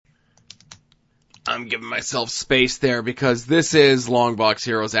I'm giving myself space there because this is Longbox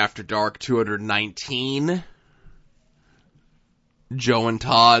Heroes After Dark 219. Joe and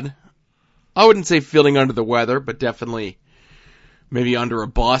Todd. I wouldn't say feeling under the weather, but definitely maybe under a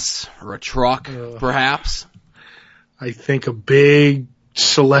bus or a truck, perhaps. I think a big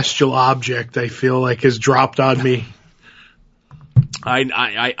celestial object, I feel like, has dropped on me.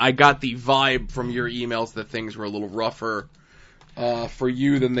 I got the vibe from your emails that things were a little rougher for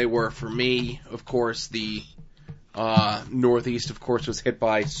you than they were for me. Of course, the Northeast, of course, was hit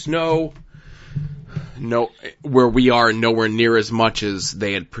by snow. No, where we are, nowhere near as much as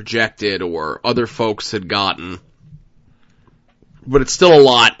they had projected or other folks had gotten. But it's still a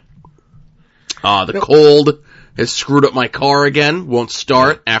lot. The cold has screwed up my car again. Won't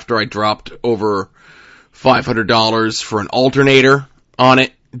start after I dropped over $500 for an alternator on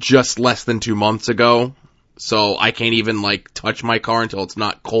it just less than 2 months ago. So I can't even, touch my car until it's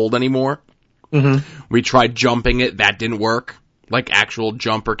not cold anymore. Mm-hmm. We tried jumping it. That didn't work. Actual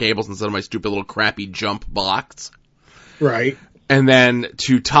jumper cables instead of my stupid little crappy jump box. Right. And then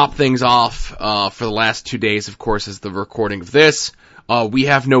to top things off, for the last 2 days, of course, is the recording of this, we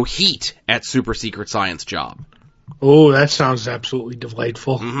have no heat at Super Secret Science Job. Oh, that sounds absolutely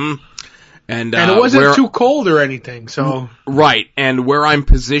delightful. Mm-hmm. And it wasn't too cold or anything, so. Right. And where I'm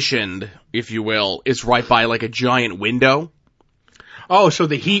positioned, if you will, is right by a giant window. Oh, so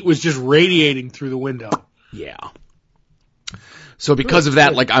the heat was just radiating through the window. Yeah. So because of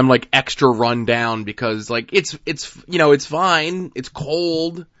that, I'm extra run down because it's it's fine. It's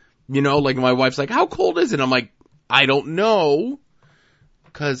cold. My wife's like, how cold is it? I'm like, I don't know.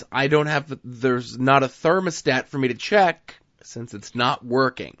 Cause I don't have, there's not a thermostat for me to check since it's not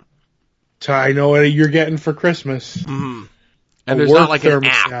working. So I know what you're getting for Christmas. Mm-hmm. And there's not an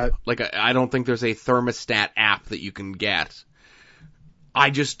thermostat. app. I don't think there's a thermostat app that you can get. I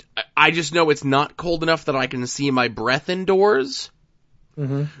just know it's not cold enough that I can see my breath indoors.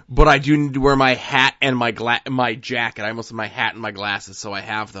 Mm-hmm. But I do need to wear my hat and my jacket. I almost have my hat and my glasses, so I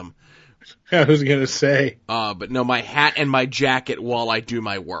have them. I was gonna say. But no, my hat and my jacket while I do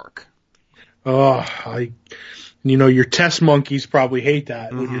my work. Oh, your test monkeys probably hate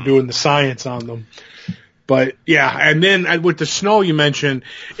that when you're doing the science on them. But yeah, and then with the snow you mentioned,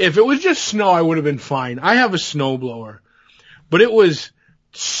 if it was just snow, I would have been fine. I have a snowblower, but it was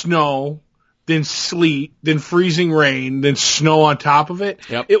snow, then sleet, then freezing rain, then snow on top of it.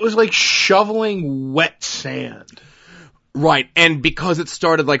 Yep. It was like shoveling wet sand. Right, and because it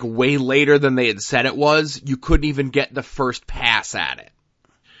started way later than they had said it was, you couldn't even get the first pass at it.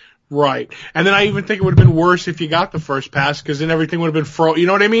 Right. And then I even think it would have been worse if you got the first pass, because then everything would have been you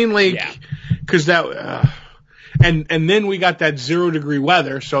know what I mean? Yeah. Cause that, and then we got that 0-degree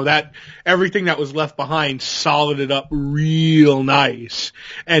weather, so that everything that was left behind solided up real nice.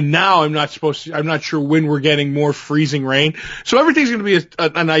 And now I'm not sure when we're getting more freezing rain. So everything's going to be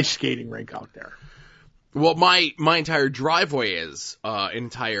an ice skating rink out there. Well, my entire driveway is an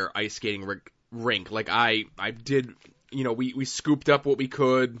entire ice skating rink. I did, we scooped up what we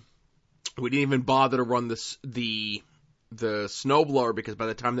could. We didn't even bother to run the snowblower because by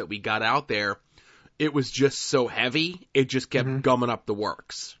the time that we got out there, it was just so heavy, it just kept gumming up the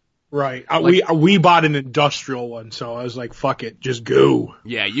works. Right. We bought an industrial one, so I was like, fuck it, just go.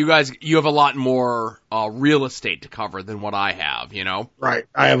 Yeah, you have a lot more real estate to cover than what I have, Right.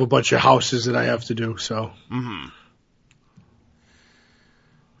 I have a bunch of houses that I have to do, so. Mm-hmm.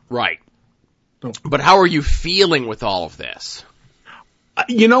 Right. Oh. But how are you feeling with all of this?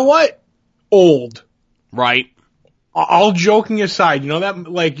 You know what? Old. Right. All joking aside,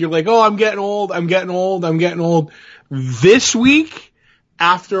 that, you're like, oh, I'm getting old. This week,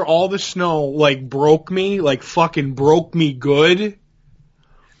 after all the snow, broke me, fucking broke me good,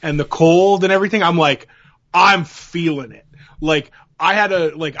 and the cold and everything, I'm like, I'm feeling it. I had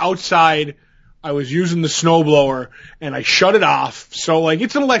outside, I was using the snowblower, and I shut it off, so,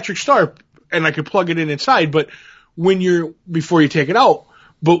 it's an electric start, and I could plug it in inside, but before you take it out,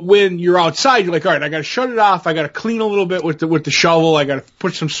 but when you're outside, you're like, all right, I gotta shut it off, I gotta clean a little bit with the shovel, I gotta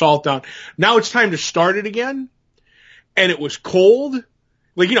put some salt down. Now it's time to start it again, and it was cold.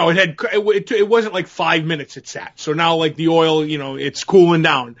 It wasn't 5 minutes it sat. So now the oil, it's cooling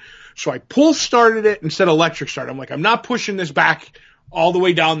down. So I started it instead of electric start. I'm like, I'm not pushing this back all the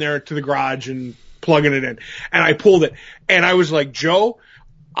way down there to the garage and plugging it in. And I pulled it. And I was like, Joe,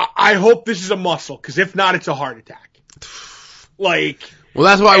 I hope this is a muscle, because if not, it's a heart attack. Well,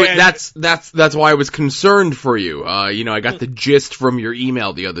 that's why that's why I was concerned for you. I got the gist from your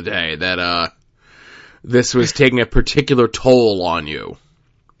email the other day that this was taking a particular toll on you.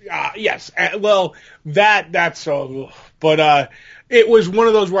 Yes. Well, that's so. But it was one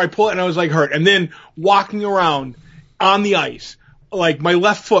of those where I pull it and I was like hurt. And then walking around on the ice, like my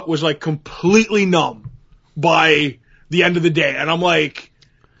left foot was like completely numb by the end of the day. And I'm like,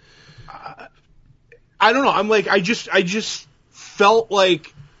 I don't know. I'm like, I just felt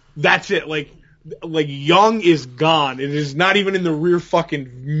like that's it. Like Young is gone. It is not even in the rear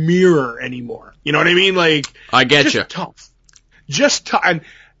fucking mirror anymore. You know what I mean? Like, I get just you. Just tough.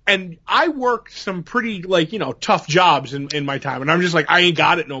 And I worked some pretty, like, you know, tough jobs in my time. And I'm just like, I ain't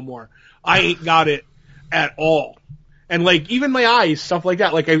got it no more. I ain't got it at all. And like, even my eyes, stuff like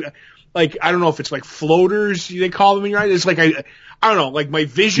that. Like, I don't know if it's like floaters, they call them in your eyes. It's like, I don't know, like my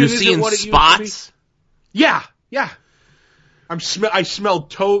vision You isn't seeing what it spots? used to be. Yeah. I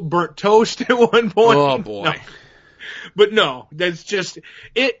smelled burnt toast at one point. Oh boy. No. But no, that's just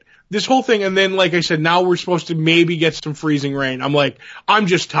it. This whole thing, and then, like I said, now we're supposed to maybe get some freezing rain. I'm like, I'm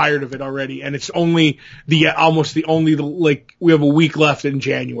just tired of it already, and it's only we have a week left in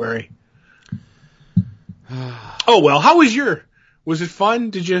January. Oh well, how was it fun?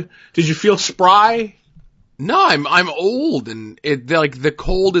 Did you feel spry? No, I'm old, and the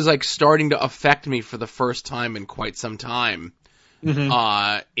cold is like starting to affect me for the first time in quite some time.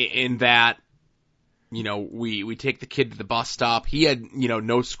 Mm-hmm. In that, you know, we take the kid to the bus stop. He had, you know,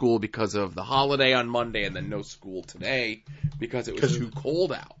 no school because of the holiday on Monday, and then no school today because it was too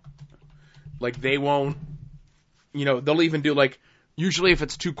cold out. Like, they won't, you know, they'll even do, like, usually if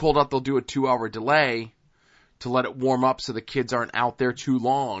it's too cold out, they'll do a 2-hour delay to let it warm up so the kids aren't out there too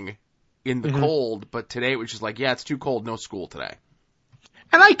long in the cold. But today it was just like, yeah, it's too cold, no school today.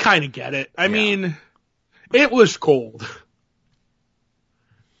 And I kind of get it. I mean, it was cold.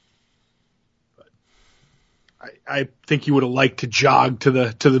 I think you would have liked to jog to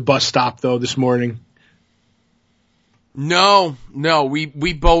the bus stop though this morning. No,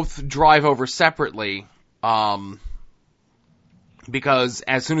 we both drive over separately, because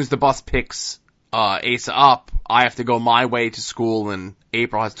as soon as the bus picks Asa up, I have to go my way to school, and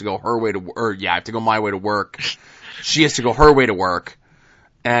April has to go her way I have to go my way to work. She has to go her way to work,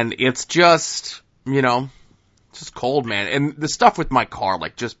 and it's just, you know, it's just cold, man. And the stuff with my car,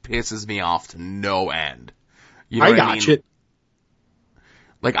 like, just pisses me off to no end. You know what I mean? You.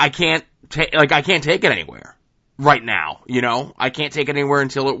 Like, I can't take it anywhere right now, you know? I can't take it anywhere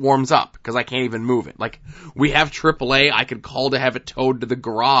until it warms up, because I can't even move it. Like, we have AAA, I could call to have it towed to the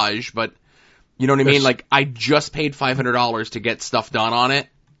garage, but, you know what I mean? Like, I just paid $500 to get stuff done on it.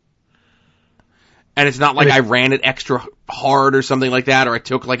 And it's not like I ran it extra hard or something like that, or I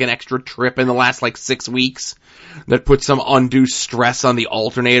took like an extra trip in the last like 6 weeks that put some undue stress on the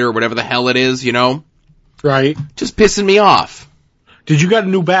alternator or whatever the hell it is, you know? Right. Just pissing me off. Did you got a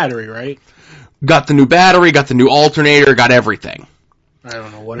new battery, right? Got the new battery, got the new alternator, got everything. I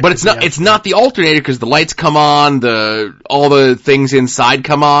don't know what. But it's not the alternator, because the lights come on, all the things inside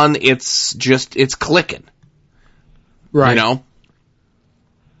come on. It's clicking. Right. You know?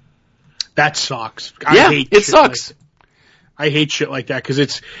 That sucks. It sucks. I hate shit like that, because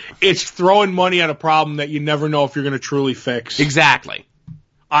it's throwing money at a problem that you never know if you're going to truly fix. Exactly.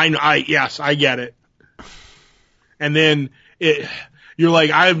 Yes, I get it. And then you're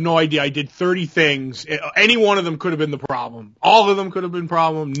like, I have no idea. I did 30 things. Any one of them could have been the problem. All of them could have been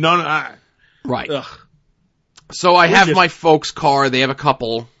problem. Right. Ugh. So I have my folks' car. They have a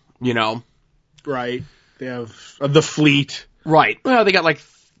couple, you know. Right. They have the fleet. Right. Well, they got like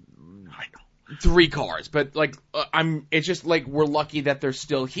 3 cars, but like it's just like we're lucky that they're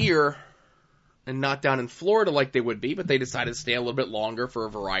still here and not down in Florida like they would be, but they decided to stay a little bit longer for a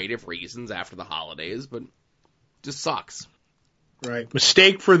variety of reasons after the holidays, but just sucks. Right.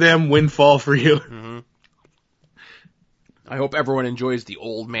 Mistake for them, windfall for you. Mm-hmm. I hope everyone enjoys the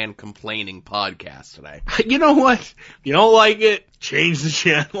Old Man Complaining podcast today. You know what? If you don't like it, change the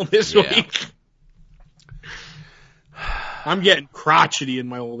channel this week. I'm getting crotchety in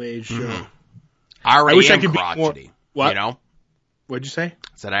my old age, Joe. Mm-hmm. I wish I could crotchety. Be more, what? You know? What'd you say? I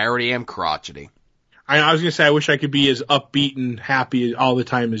said I already am crotchety. I was going to say I wish I could be as upbeat and happy all the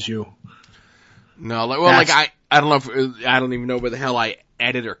time as you. No, I don't know if, I don't even know where the hell I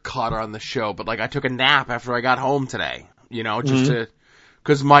edit or cut on the show, but like I took a nap after I got home today, you know, just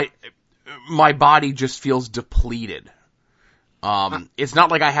cause my body just feels depleted. It's not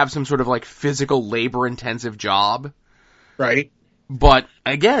like I have some sort of like physical labor intensive job. Right. But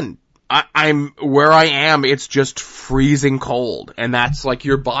again, I'm where I am, it's just freezing cold, and that's like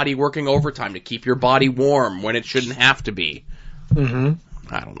your body working overtime to keep your body warm when it shouldn't have to be.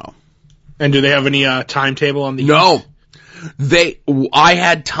 Mm-hmm. I don't know. And do they have any timetable on the No. I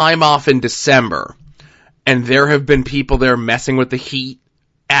had time off in December, and there have been people there messing with the heat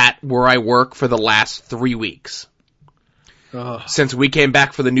at where I work for the last 3 weeks. since we came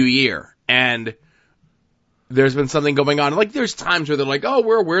back for the new year. And there's been something going on. Like, there's times where they're like, oh,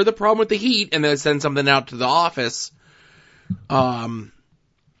 we're aware of the problem with the heat, and they send something out to the office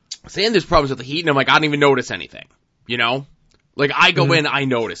saying there's problems with the heat, and I'm like, I don't even notice anything, you know? Like, I go in, I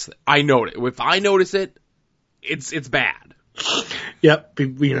notice it. I notice it. If I notice it, it's bad. Yep,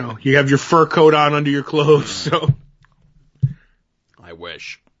 you know, you have your fur coat on under your clothes, so. I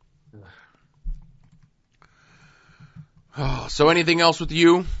wish. Oh, so anything else with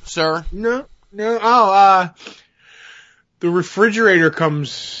you, sir? No. The refrigerator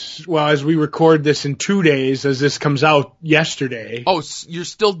comes, well, as we record this in 2 days, as this comes out yesterday. Oh, you're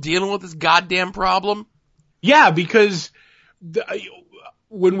still dealing with this goddamn problem? Yeah, because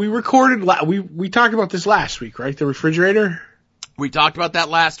when we recorded, we talked about this last week, right? The refrigerator? We talked about that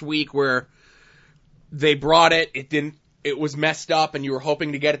last week where they brought it, it was messed up, and you were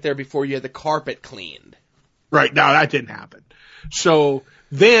hoping to get it there before you had the carpet cleaned. Right, no, that didn't happen. So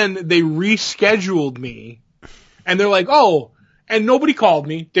then they rescheduled me, and they're like, oh, and nobody called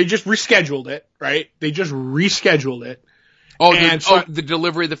me. They just rescheduled it, right? They just rescheduled it. Oh, the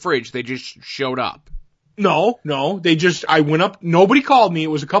delivery of the fridge, they just showed up. No, I went up, nobody called me. It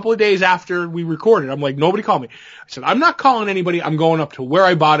was a couple of days after we recorded. I'm like, nobody called me. I said, I'm not calling anybody. I'm going up to where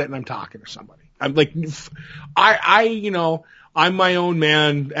I bought it and I'm talking to somebody. I'm like, I'm my own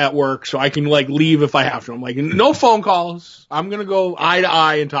man at work, so I can like leave if I have to. I'm like, no phone calls. I'm going to go eye to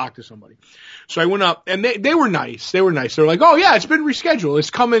eye and talk to somebody. So I went up and they were nice. They were like, oh yeah, it's been rescheduled.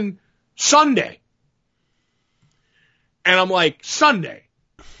 It's coming Sunday. And I'm like, Sunday?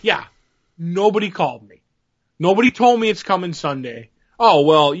 Yeah. Nobody called me. Nobody told me it's coming Sunday. Oh,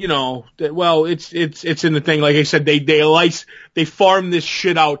 well, it's in the thing. Like I said, they farm this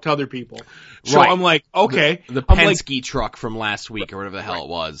shit out to other people. So right. I'm like, okay. The Penske truck from last week or whatever the hell it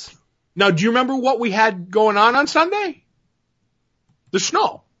was. Now, do you remember what we had going on Sunday? The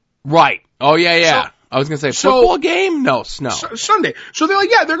snow. Right. Oh, yeah. So, I was going to say, football game? No, snow. Sunday. So they're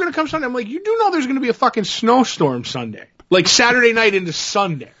like, yeah, they're going to come Sunday. I'm like, you do know there's going to be a fucking snowstorm Sunday. Like Saturday night into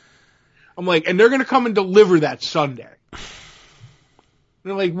Sunday. I'm like, and they're going to come and deliver that Sunday. And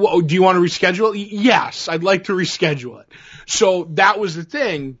they're like, well, do you want to reschedule it? Yes, I'd like to reschedule it. So that was the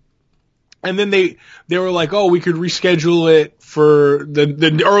thing. And then they were like, oh, we could reschedule it for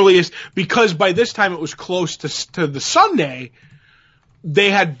the earliest, because by this time it was close to the Sunday.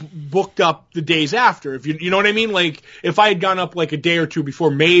 They had booked up the days after. If you know what I mean? Like, if I had gone up like a day or two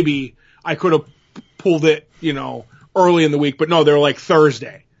before, maybe I could have pulled it, early in the week. But no, they're like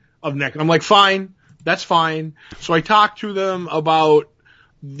Thursday of next. I'm like, fine, that's fine. So I talked to them about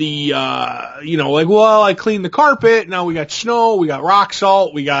the, I cleaned the carpet. Now we got snow, we got rock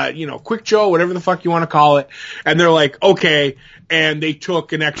salt, we got, Quick Joe, whatever the fuck you want to call it. And they're like, okay. And they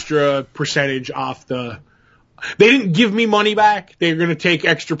took an extra percentage off they didn't give me money back. They're going to take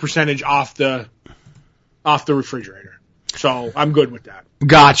extra percentage off the refrigerator. So I'm good with that.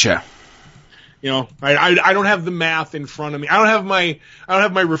 Gotcha. I don't have the math in front of me. I don't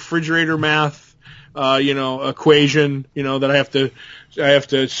have my refrigerator math, equation, that I have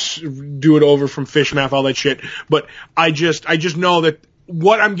to do it over from fish math, all that shit. But I just know that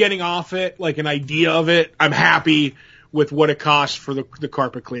what I'm getting off it, like an idea of it, I'm happy with what it costs for the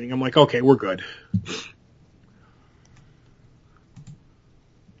carpet cleaning. I'm like, okay, we're good.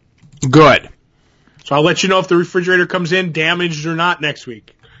 Good. So I'll let you know if the refrigerator comes in damaged or not next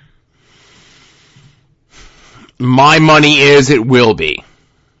week. My money is it will be.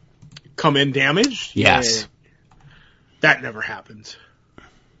 Come in damaged? Yes. That never happens.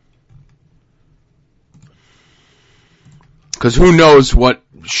 Because who knows what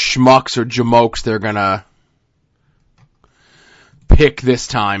schmucks or jamokes they're going to pick this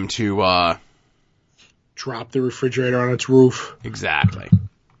time to... drop the refrigerator on its roof. Exactly.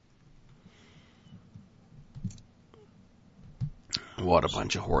 What a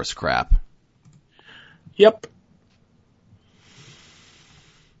bunch of horse crap. Yep.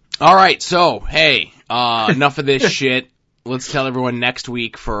 All right, so, hey, enough of this shit. Let's tell everyone next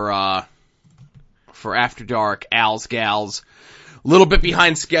week for After Dark, Al's Gals. A little bit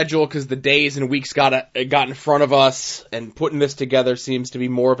behind schedule because the days and weeks got in front of us, and putting this together seems to be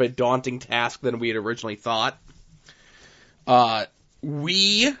more of a daunting task than we had originally thought.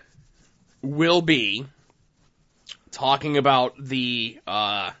 We will be talking about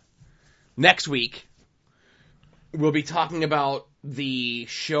next week. We'll be talking about the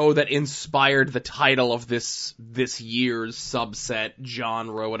show that inspired the title of this year's subset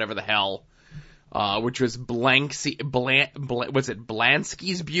genre, whatever the hell, which was Blansky's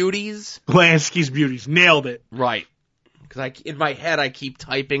Beauties? Blansky's Beauties. Nailed it. Right. Because in my head I keep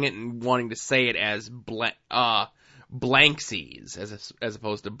typing it and wanting to say it as Blankskies as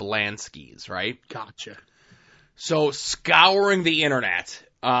opposed to Blanskis, right? Gotcha. So scouring the internet,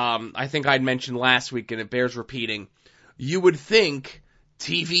 I think I'd mentioned last week, and it bears repeating, you would think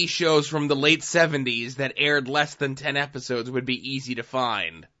TV shows from the late 70s that aired less than 10 episodes would be easy to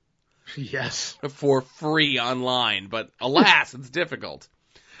find. Yes. For free online, but alas, it's difficult.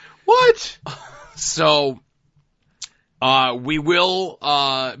 What? So, we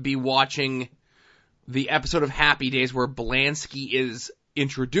will be watching the episode of Happy Days where Blansky is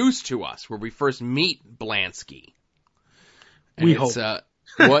introduced to us, where we first meet Blansky. And we hope.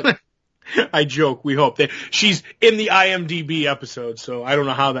 What? I joke. We hope that she's in the IMDb episode, so I don't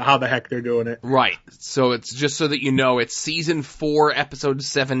know how the heck they're doing it. Right. So it's just so that you know, it's season 4, episode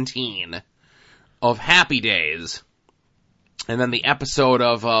 17 of Happy Days. And then the episode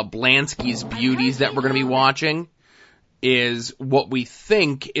of Blansky's Beauties that we're going to be watching is what we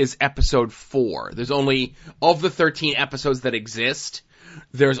think is episode 4. There's only, of the 13 episodes that exist,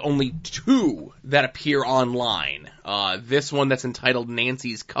 there's only 2 that appear online. This one that's entitled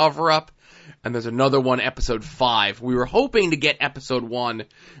Nancy's Cover-Up, and there's another one, episode 5. We were hoping to get episode 1,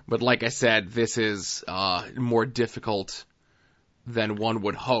 but like I said, this is more difficult than one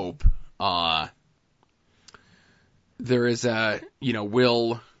would hope. There is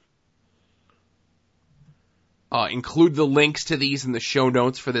we'll include the links to these in the show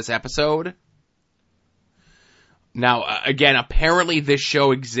notes for this episode. Now, again, apparently this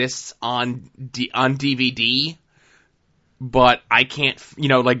show exists on DVD, but I can't,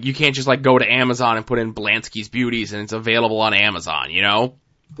 you can't just go to Amazon and put in Blansky's Beauties and it's available on Amazon,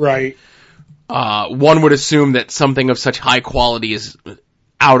 Right. One would assume that something of such high quality is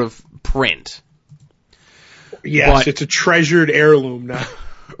out of print. Yes, but it's a treasured heirloom now.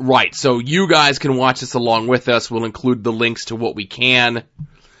 Right, so you guys can watch this along with us. We'll include the links to what we can.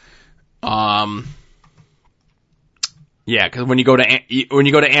 Yeah, because when you go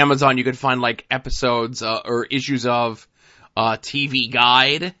to Amazon, you can find episodes or issues of TV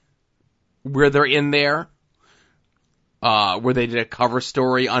Guide where they're in there, where they did a cover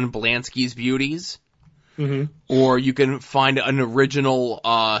story on Blansky's Beauties, or you can find an original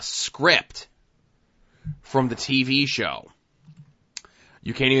script from the TV show.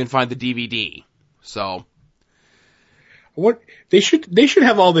 You can't even find the DVD. So, what they should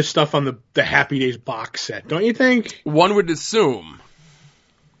have all this stuff on the Happy Days box set, don't you think? One would assume.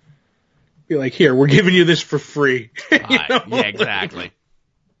 Be like, here, we're giving you this for free. Yeah, exactly.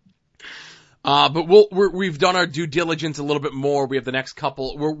 But we've done our due diligence a little bit more. We have the next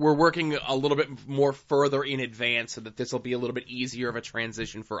couple. We're working a little bit more further in advance so that this will be a little bit easier of a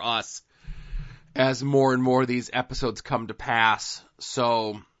transition for us as more and more of these episodes come to pass.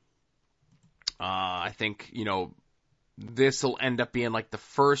 So, I think, this will end up being the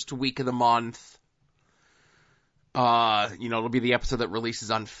first week of the month. It'll be the episode that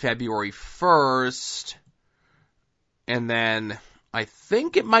releases on February 1st. And then I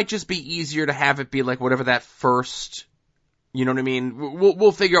think it might just be easier to have it be whatever that first, you know what I mean?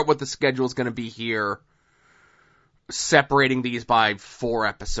 We'll figure out what the schedule is going to be here, separating these by 4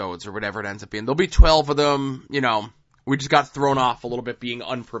 episodes or whatever it ends up being. There'll be 12 of them, we just got thrown off a little bit being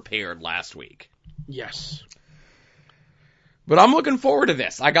unprepared last week. Yes. But I'm looking forward to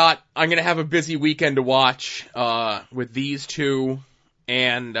this. I'm going to have a busy weekend to watch, with these 2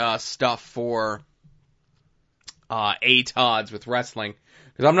 and, stuff for, Todd's with wrestling.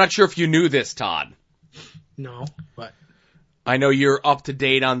 Because I'm not sure if you knew this, Todd. No, but I know you're up to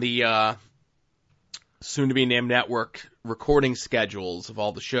date on the, soon-to-be-named network recording schedules of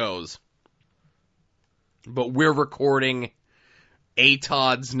all the shows. But we're recording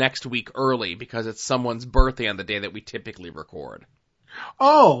Todd's next week early because it's someone's birthday on the day that we typically record.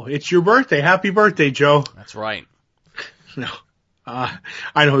 Oh, it's your birthday. Happy birthday, Joe. That's right. No. I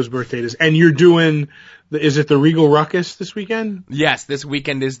know whose birthday it is. And you're doing, is it the Regal Ruckus this weekend? Yes, this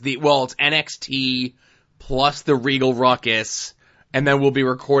weekend is it's NXT plus the Regal Ruckus. And then we'll be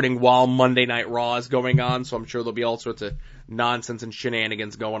recording while Monday Night Raw is going on, so I'm sure there'll be all sorts of nonsense and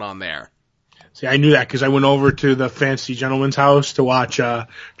shenanigans going on there. See, I knew that because I went over to the Fancy Gentleman's house to watch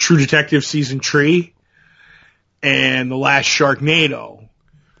True Detective Season 3 and the last Sharknado.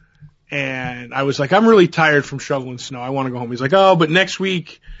 And I was like, I'm really tired from shoveling snow. I want to go home. He's like, oh, but next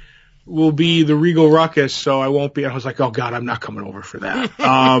week will be the Regal Ruckus, so I won't be. I was like, oh, God, I'm not coming over for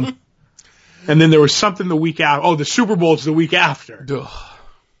that. And then there was something the week after. Oh, the Super Bowl's the week after. Ugh.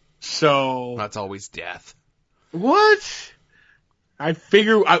 So that's always death. What? I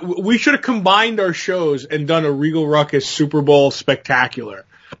figure we should have combined our shows and done a Regal Ruckus Super Bowl spectacular.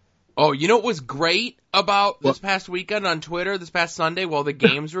 Oh, you know what was great about this past weekend on Twitter, this past Sunday, while the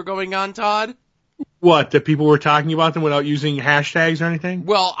games were going on, Todd? What, that people were talking about them without using hashtags or anything?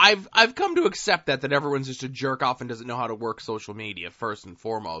 Well, I've come to accept that everyone's just a jerk off and doesn't know how to work social media first and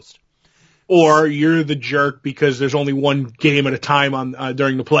foremost. Or you're the jerk because there's only one game at a time on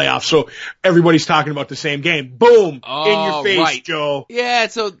during the playoffs, so everybody's talking about the same game. Boom! In your face, right. Joe. Yeah,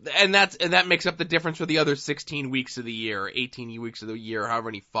 so and that makes up the difference for the other 16 weeks of the year, 18 weeks of the year, however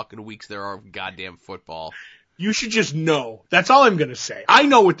many fucking weeks there are of goddamn football. You should just know. That's all I'm gonna say. I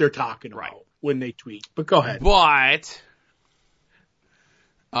know what they're talking about when they tweet. But go ahead. But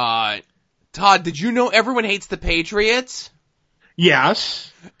Todd, did you know everyone hates the Patriots?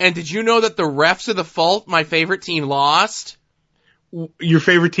 Yes. And did you know that the refs are the fault my favorite team lost? Your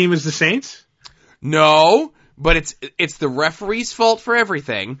favorite team is the Saints? No, but it's the referee's fault for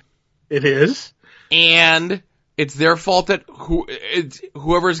everything. It is. And it's their fault that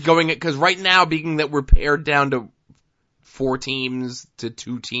whoever's going it, because right now, being that we're pared down to 4 teams to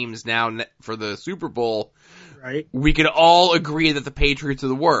 2 teams now for the Super Bowl, right? We could all agree that the Patriots are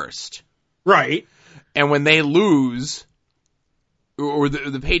the worst. Right. And when they lose, or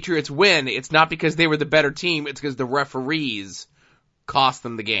the Patriots win, it's not because they were the better team, it's because the referees cost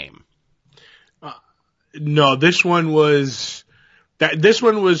them the game. No, this one was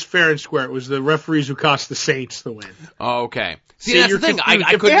fair and square. It was the referees who cost the Saints the win. Oh, okay. See, that's the thing.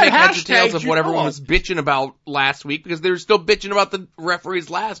 I couldn't make heads or tails of what everyone was bitching about last week because they were still bitching about the referees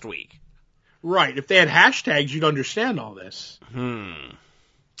last week. Right. If they had hashtags, you'd understand all this.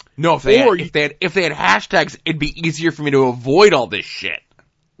 No, if they had hashtags, it'd be easier for me to avoid all this shit.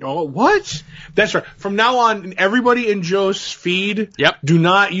 Oh, what? That's right. From now on, everybody in Joe's feed, do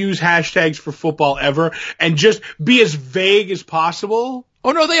not use hashtags for football ever, and just be as vague as possible.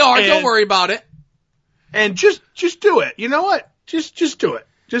 Oh no, they are. Don't worry about it. And just do it. You know what? Just do it.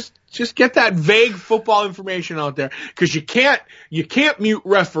 Just get that vague football information out there, because you can't mute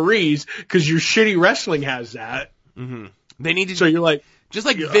referees because your shitty wrestling has that. Mm-hmm. They need to. So you're like, just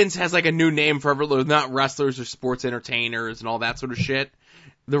like Vince has like a new name for everyone, not wrestlers or sports entertainers and all that sort of shit.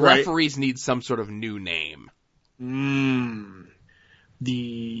 The referees need some sort of new name.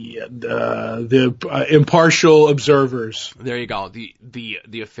 The impartial observers. There you go.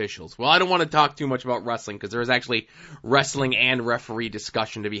 The officials. Well, I don't want to talk too much about wrestling because there is actually wrestling and referee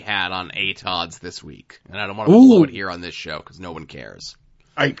discussion to be had on ATODS this week, and I don't want to blow it here on this show because no one cares.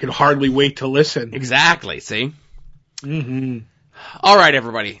 I can hardly wait to listen. Exactly. See. Mm-hmm. All right,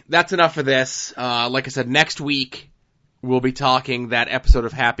 everybody. That's enough of this. Like I said, next week we'll be talking that episode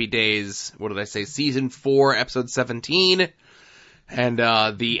of Happy Days. What did I say? Season 4, episode 17. And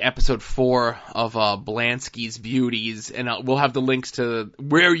the episode 4 of Blansky's Beauties. And we'll have the links to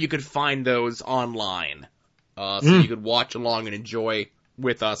where you could find those online. So you could watch along and enjoy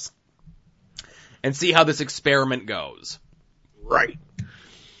with us. And see how this experiment goes. Right.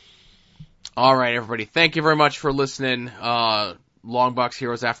 All right, everybody. Thank you very much for listening. Longbox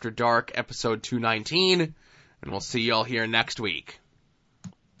Heroes After Dark, episode 219. And we'll see y'all here next week.